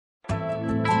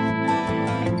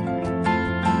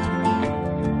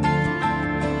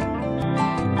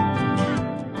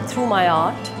through my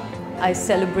art, I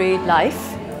celebrate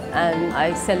life and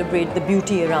I celebrate the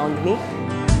beauty around me.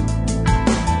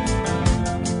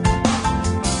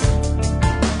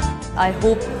 I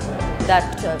hope that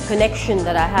connection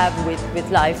that I have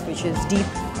with life, which is deep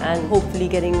and hopefully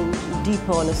getting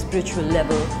deeper on a spiritual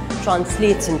level,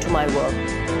 translates into my work.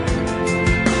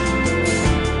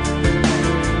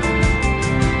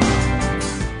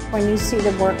 When you see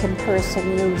the work in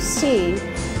person, you see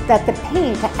that the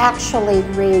paint actually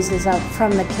raises up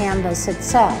from the canvas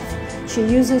itself. She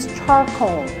uses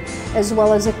charcoal as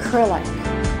well as acrylic.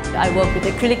 I work with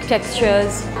acrylic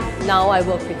textures. Now I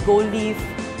work with gold leaf.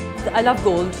 I love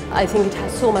gold. I think it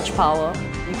has so much power.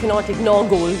 You cannot ignore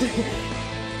gold.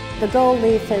 The gold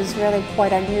leaf is really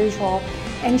quite unusual,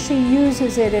 and she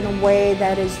uses it in a way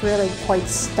that is really quite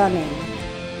stunning.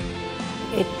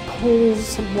 It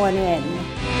pulls one in.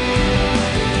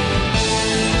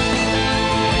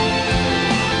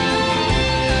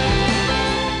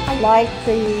 I like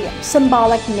the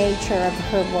symbolic nature of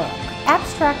her work.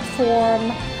 Abstract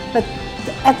form, but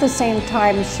at the same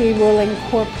time she will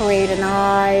incorporate an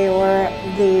eye or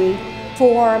the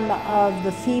form of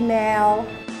the female.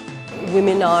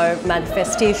 Women are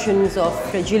manifestations of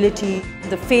fragility.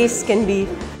 The face can be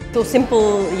so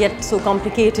simple yet so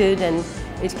complicated, and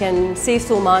it can say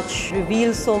so much,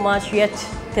 reveal so much, yet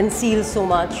conceal so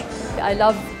much. I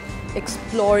love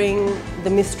exploring the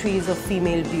mysteries of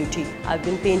female beauty. I've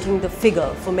been painting the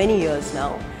figure for many years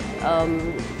now.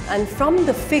 And from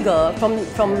the figure,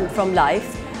 from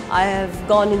life, I have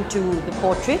gone into the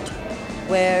portrait,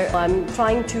 where I'm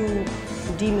trying to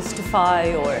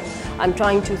demystify, or I'm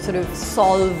trying to sort of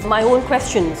solve my own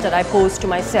questions that I pose to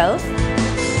myself.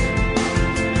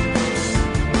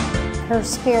 Her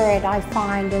spirit, I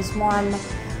find, is one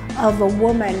of a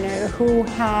woman who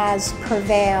has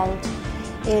prevailed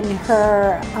in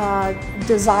her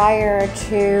desire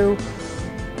to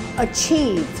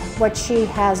achieve what she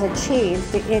has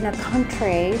achieved in a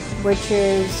country which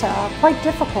is quite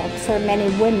difficult for many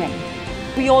women.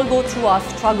 We all go through our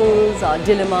struggles, our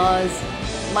dilemmas.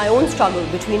 My own struggle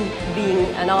between being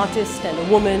an artist and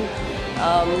a woman.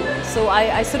 So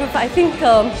I think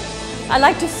I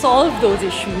like to solve those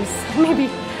issues, maybe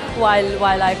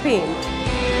while I paint.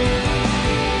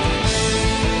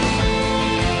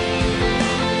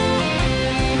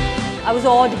 I was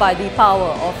awed by the power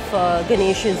of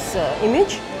Ganesh's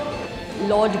image.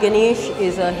 Lord Ganesh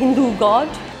is a Hindu god.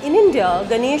 In India,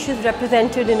 Ganesh is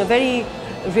represented in a very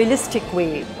realistic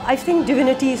way. I think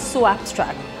divinity is so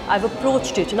abstract. I've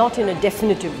approached it not in a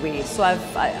definitive way. So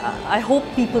I hope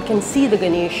people can see the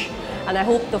Ganesh, and I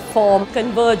hope the form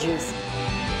converges.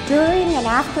 During and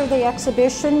after the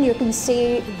exhibition, you can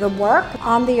see the work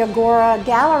on the Agora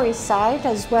Gallery site,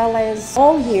 as well as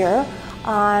all year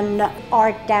on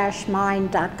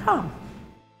art-mind.com.